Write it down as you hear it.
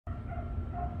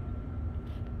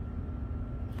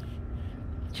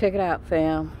Check it out,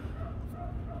 fam.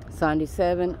 Sunday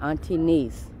 7,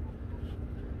 AN-T-NEES.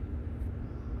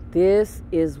 This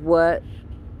is what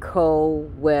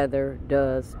cold weather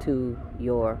does to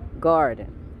your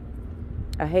garden.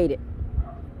 I hate it.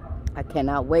 I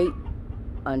cannot wait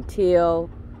until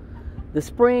the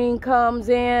spring comes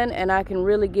in and I can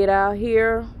really get out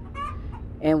here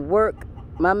and work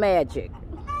my magic.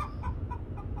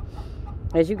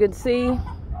 As you can see, a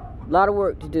lot of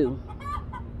work to do.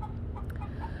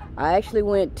 I actually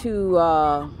went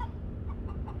to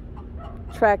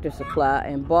Tractor Supply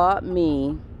and bought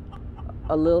me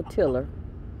a little tiller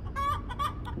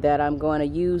that I'm going to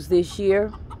use this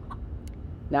year.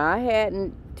 Now, I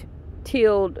hadn't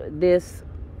tilled this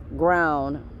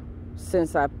ground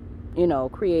since I,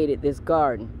 created this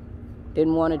garden.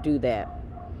 Didn't want to do that.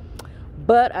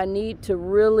 But I need to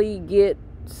really get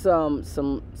some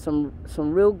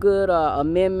real good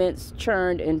amendments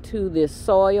churned into this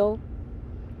soil,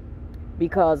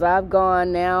 because I've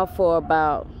gone now for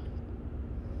about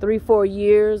 3-4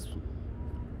 years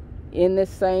in this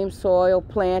same soil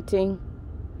planting,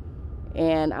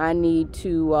 and I need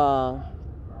to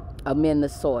amend the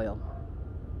soil.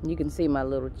 You can see my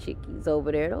little chickies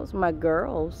over there. Those are my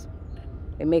girls.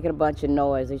 They're making a bunch of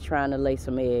noise. They're trying to lay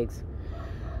some eggs.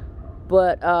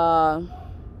 But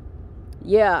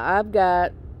yeah, I've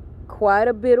got quite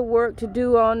a bit of work to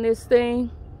do on this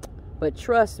thing, but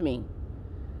trust me,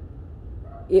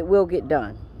 it will get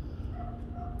done.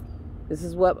 This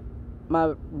is what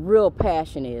my real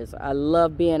passion is. I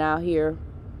love being out here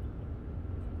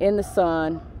in the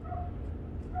sun,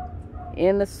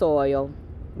 in the soil,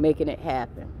 making it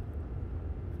happen.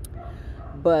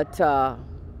 But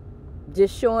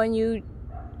just showing you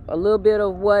a little bit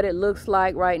of what it looks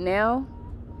like right now.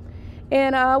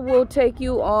 And I will take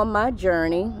you on my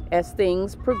journey as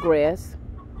things progress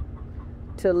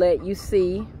to let you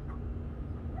see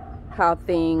how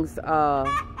things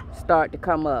start to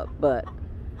come up. But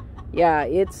yeah,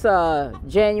 it's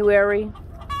January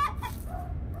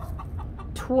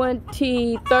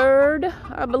 23rd,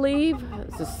 I believe.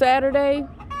 It's a Saturday,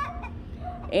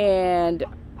 and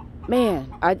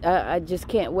man, I just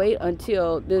can't wait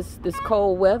until this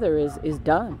cold weather is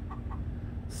done,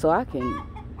 so I can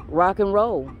rock and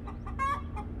roll.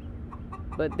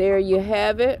 But there you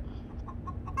have it.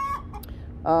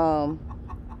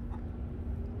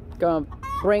 Gonna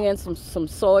bring in some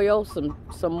soil, some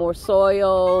more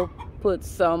soil, put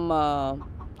some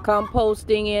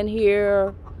composting in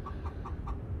here,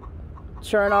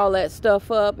 churn all that stuff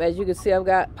up. As you can see, I've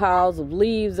got piles of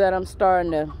leaves that I'm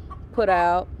starting to put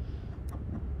out.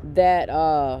 That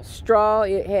straw,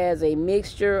 it has a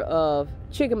mixture of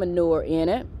chicken manure in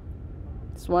it.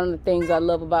 It's one of the things I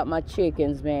love about my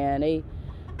chickens, man.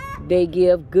 They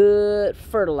give good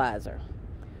fertilizer.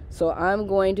 So I'm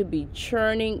going to be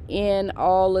churning in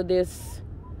all of this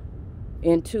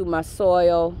into my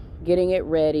soil, getting it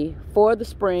ready for the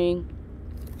spring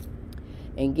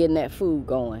and getting that food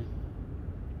going.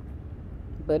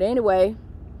 But anyway,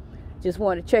 just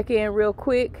want to check in real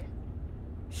quick,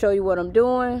 show you what I'm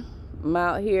doing. I'm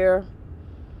out here.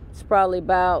 It's probably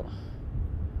about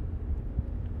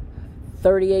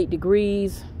 38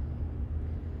 degrees.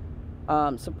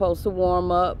 Supposed to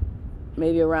warm up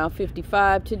maybe around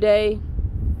 55 today.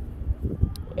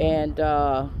 And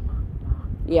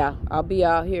yeah, I'll be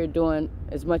out here doing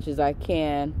as much as I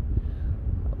can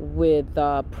with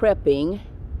prepping,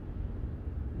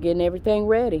 getting everything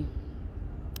ready.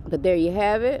 But there you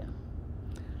have it.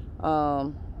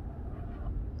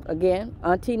 Again,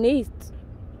 AN-T-NEES.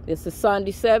 This is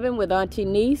Sunday 7 with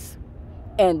AN-T-NEES,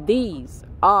 and these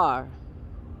are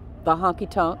the Honky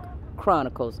Tonk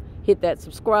Chronicles. Hit that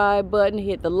subscribe button,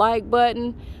 hit the like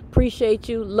button. Appreciate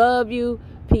you, love you,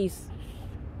 peace.